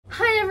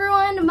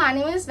everyone,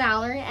 my name is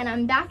Valerie and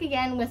I'm back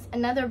again with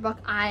another book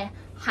I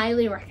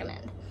highly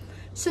recommend.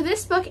 So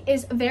this book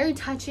is a very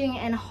touching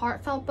and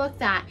heartfelt book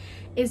that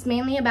is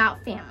mainly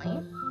about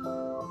family.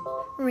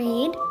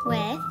 Read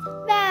with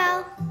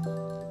Val.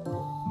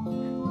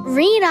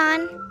 Read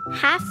on,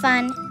 have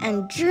fun,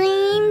 and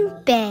dream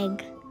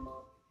big.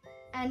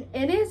 And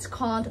it is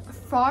called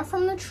Far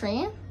from the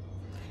Tree,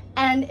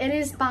 and it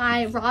is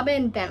by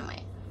Robin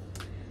Benway.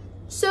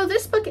 So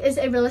this book is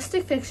a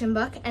realistic fiction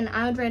book, and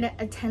I would rate it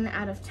a 10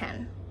 out of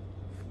 10.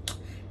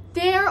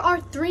 There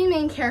are 3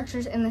 main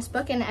characters in this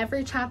book, and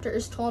every chapter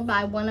is told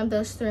by one of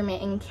those 3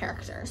 main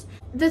characters.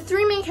 The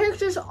 3 main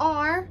characters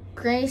are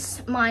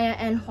Grace, Maya,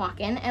 and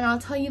Joaquin, and I'll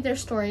tell you their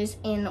stories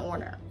in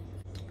order.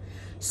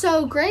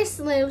 So Grace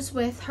lives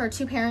with her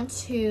 2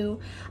 parents who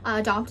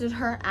adopted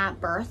her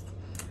at birth,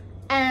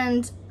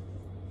 and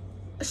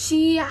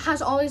she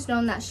has always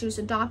known that she was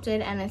adopted,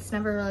 and it's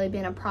never really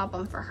been a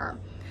problem for her.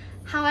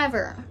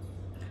 However,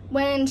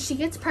 when she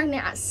gets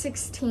pregnant at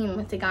 16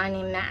 with a guy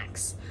named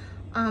Max,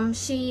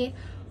 she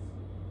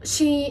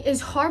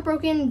is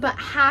heartbroken but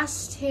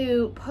has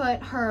to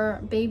put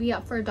her baby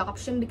up for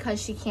adoption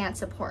because she can't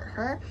support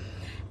her.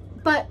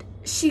 But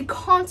she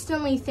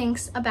constantly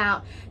thinks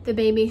about the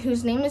baby,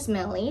 whose name is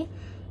Millie,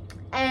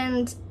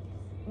 and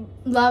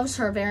loves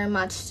her very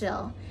much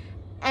still.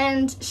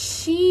 And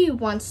she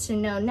wants to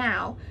know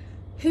now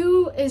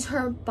who is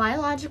her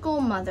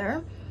biological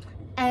mother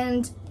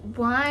and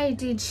why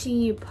did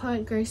she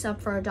put Grace up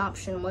for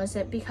adoption? Was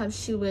it because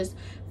she was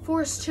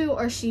forced to,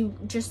 or she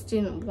just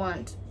didn't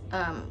want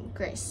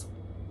Grace?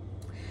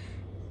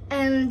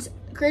 And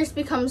Grace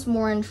becomes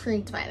more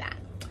intrigued by that.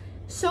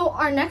 So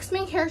our next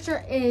main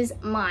character is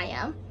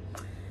Maya.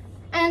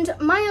 And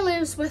Maya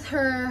lives with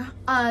her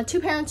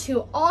 2 parents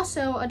who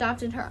also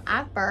adopted her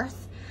at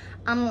birth,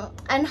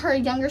 and her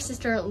younger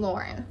sister,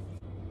 Lauren.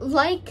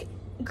 Like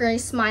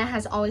Grace, Maya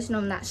has always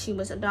known that she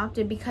was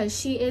adopted because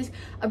she is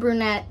a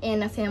brunette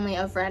in a family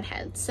of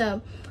redheads.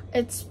 So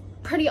it's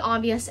pretty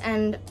obvious,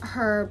 and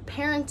her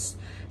parents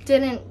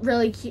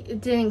didn't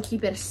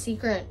keep it a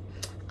secret,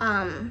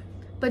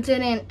 but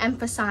didn't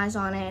emphasize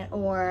on it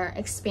or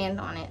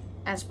expand on it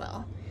as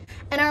well.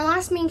 And our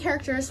last main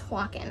character is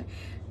Joaquin.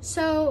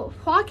 So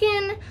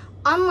Joaquin,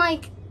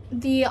 unlike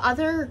the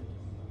other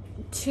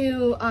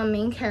 2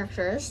 main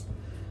characters,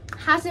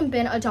 hasn't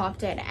been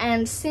adopted,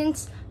 and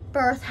since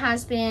birth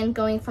has been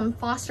going from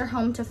foster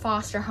home to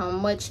foster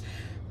home, which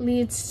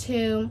leads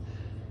to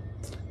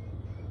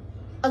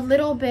a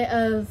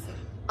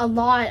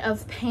lot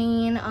of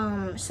pain,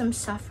 some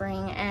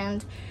suffering,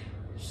 and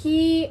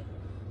he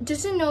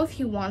doesn't know if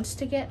he wants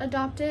to get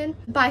adopted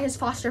by his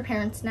foster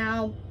parents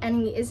now,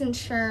 and he isn't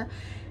sure.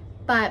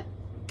 But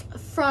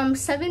from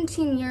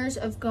 17 years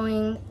of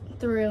going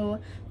through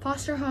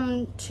foster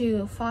home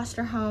to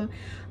foster home,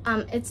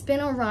 it's been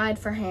a ride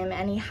for him,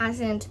 and he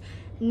hasn't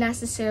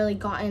necessarily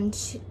gotten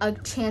a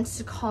chance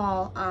to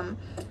call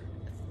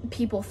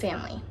people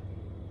family.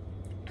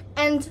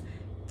 And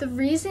the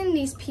reason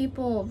these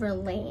people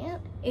relate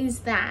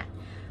is that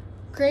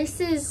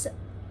Grace's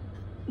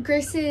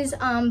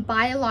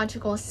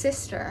biological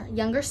sister,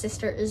 younger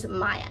sister, is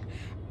Maya,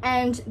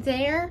 and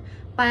their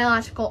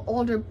biological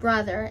older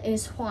brother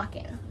is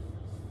Joaquin.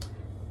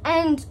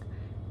 And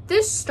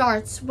this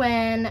starts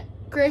when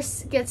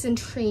Grace gets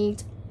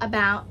intrigued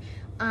about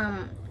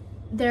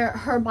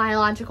her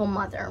biological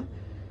mother,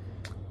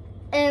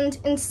 and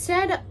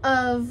instead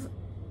of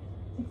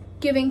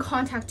giving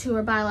contact to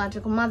her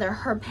biological mother,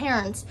 her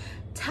parents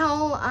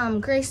tell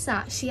Grace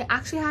that she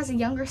actually has a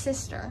younger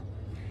sister.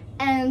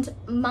 And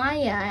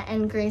Maya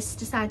and Grace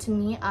decide to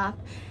meet up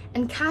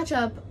and catch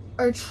up,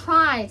 or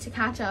try to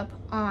catch up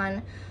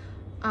on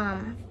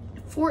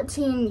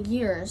 14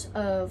 years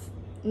of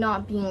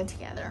not being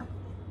together.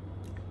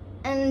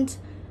 And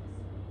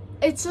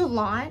it's a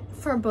lot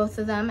for both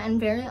of them, and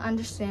very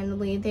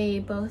understandably, they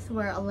both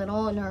were a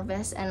little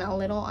nervous and a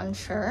little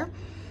unsure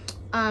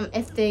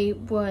if they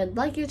would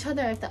like each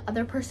other, if the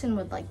other person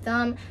would like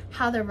them,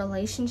 how their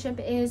relationship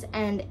is,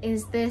 and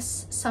is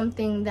this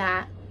something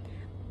that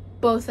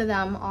both of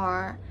them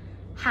are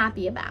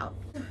happy about.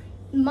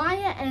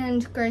 Maya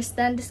and Grace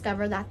then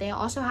discover that they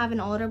also have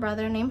an older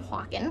brother named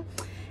Joaquin,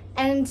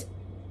 and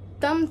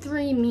them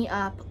 3 meet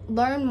up,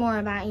 learn more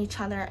about each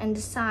other, and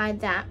decide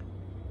that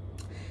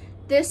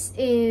this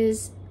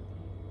is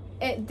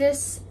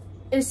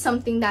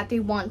something that they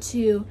want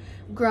to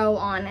grow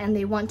on, and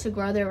they want to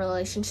grow their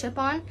relationship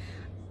on,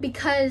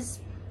 because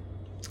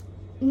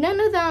none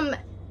of them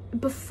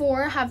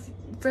before have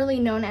really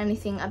known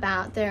anything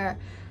about their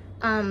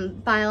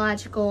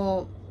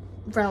biological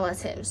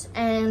relatives.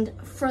 And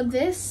for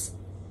this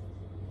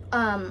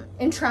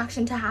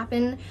interaction to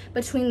happen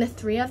between the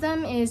 3 of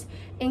them is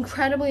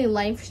incredibly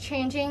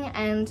life-changing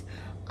and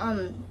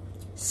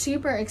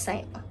super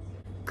exciting.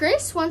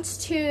 Grace wants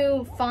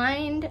to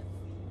find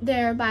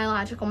their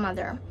biological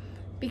mother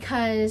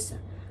because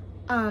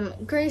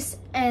Grace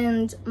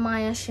and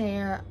Maya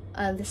share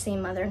the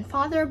same mother and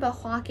father,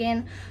 but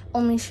Joaquin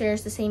only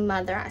shares the same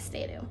mother as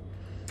they do.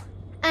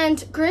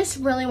 And Grace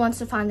really wants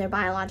to find their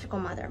biological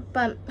mother,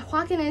 but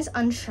Joaquin is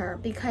unsure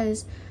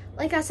because,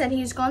 like I said,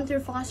 he's gone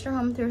through foster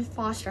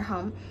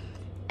home,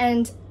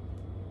 and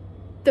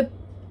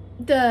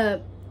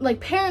the like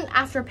parent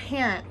after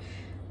parent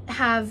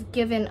have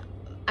given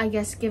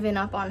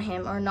up on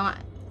him, or not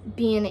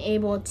being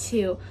able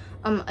to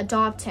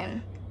adopt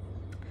him.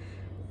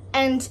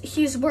 And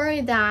he's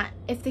worried that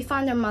if they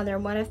find their mother,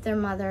 what if their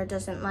mother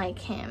doesn't like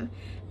him?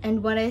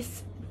 And what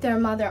if their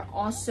mother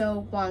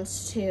also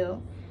wants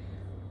to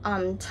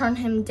turn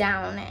him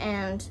down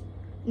and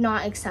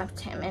not accept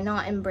him and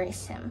not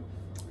embrace him?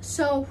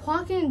 So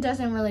Joaquin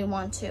doesn't really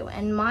want to,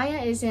 and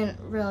Maya isn't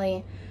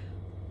really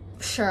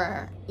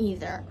sure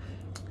either.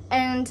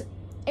 And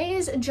it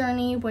is a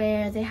journey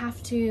where they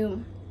have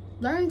to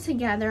learn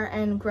together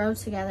and grow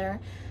together,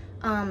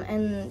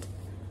 and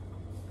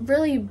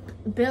really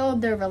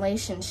build their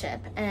relationship.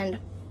 And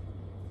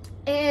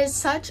it is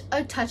such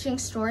a touching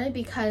story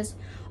because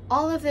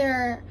all of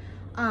their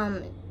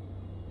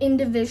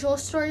individual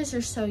stories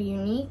are so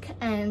unique,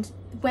 and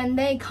when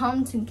they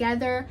come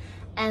together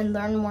and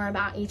learn more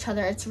about each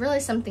other, it's really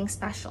something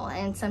special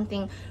and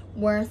something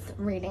worth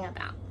reading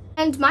about.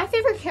 And my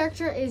favorite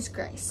character is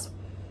Grace.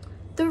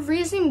 The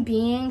reason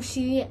being,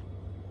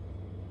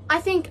 I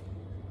think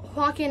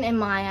Joaquin and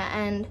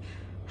Maya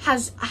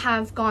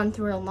have gone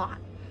through a lot,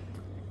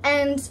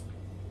 and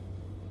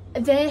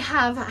they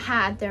have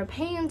had their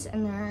pains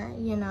and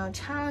their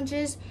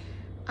challenges,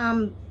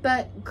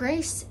 but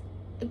Grace's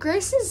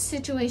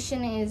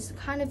situation is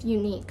kind of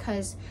unique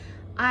because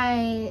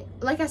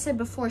like I said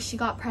before, she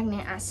got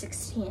pregnant at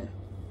 16,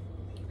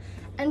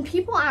 and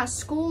people at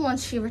school,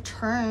 once she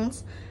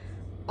returns,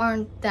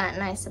 aren't that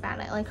nice about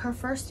it. Like, her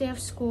first day of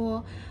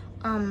school,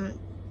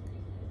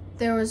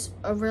 there was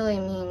a really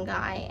mean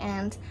guy,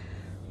 and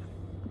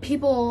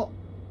people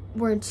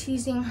were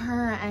teasing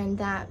her, and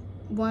that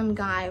one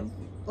guy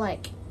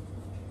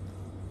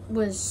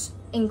was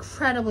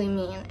incredibly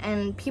mean,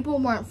 and people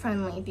weren't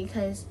friendly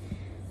because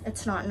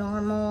it's not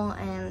normal.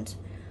 And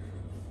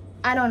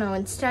I don't know,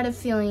 instead of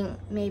feeling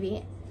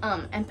maybe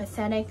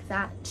empathetic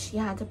that she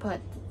had to put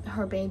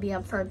her baby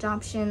up for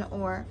adoption,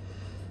 or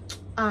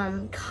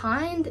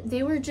kind,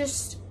 they were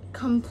just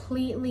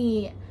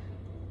completely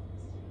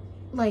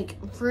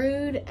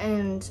rude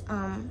and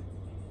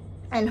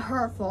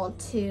hurtful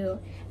to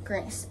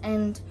Grace.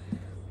 And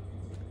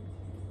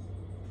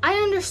I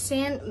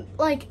understand,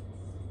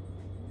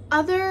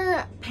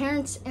 other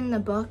parents in the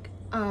book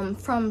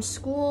from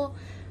school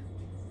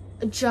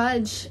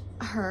judge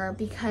her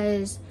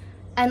because,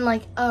 and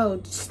oh,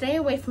 stay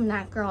away from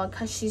that girl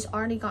because she's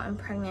already gotten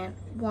pregnant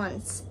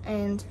once.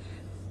 And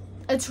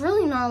it's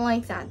really not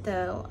like that,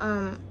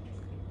 though.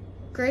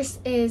 Grace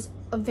is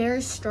a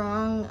very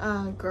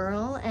strong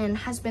girl and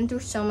has been through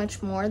so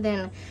much more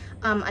than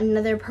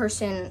another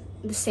person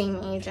the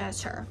same age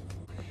as her.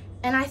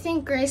 And I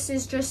think Grace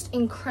is just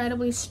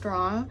incredibly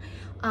strong,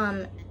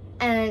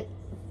 and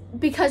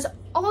because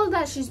all of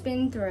that she's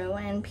been through,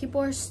 and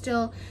people are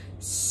still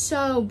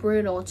so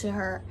brutal to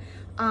her,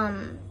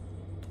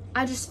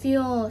 I just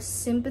feel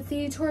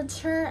sympathy towards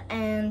her.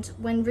 And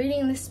when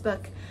reading this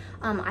book,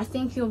 I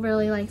think you'll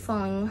really like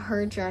following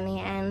her journey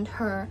and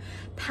her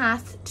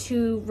path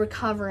to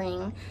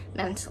recovering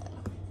mentally.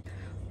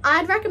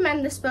 I'd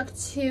recommend this book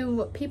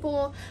to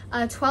people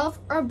 12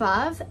 or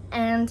above,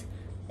 and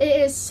it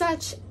is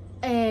such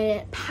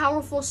a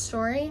powerful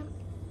story,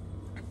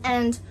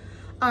 and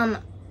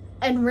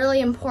really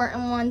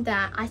important one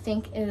that I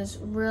think is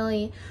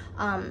really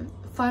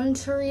fun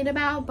to read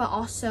about, but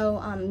also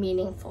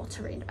meaningful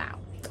to read about.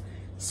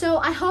 So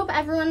I hope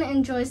everyone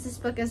enjoys this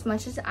book as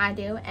much as I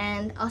do,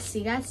 and I'll see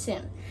you guys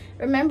soon.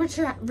 Remember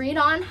to read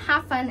on,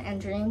 have fun,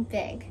 and dream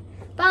big.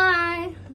 Bye!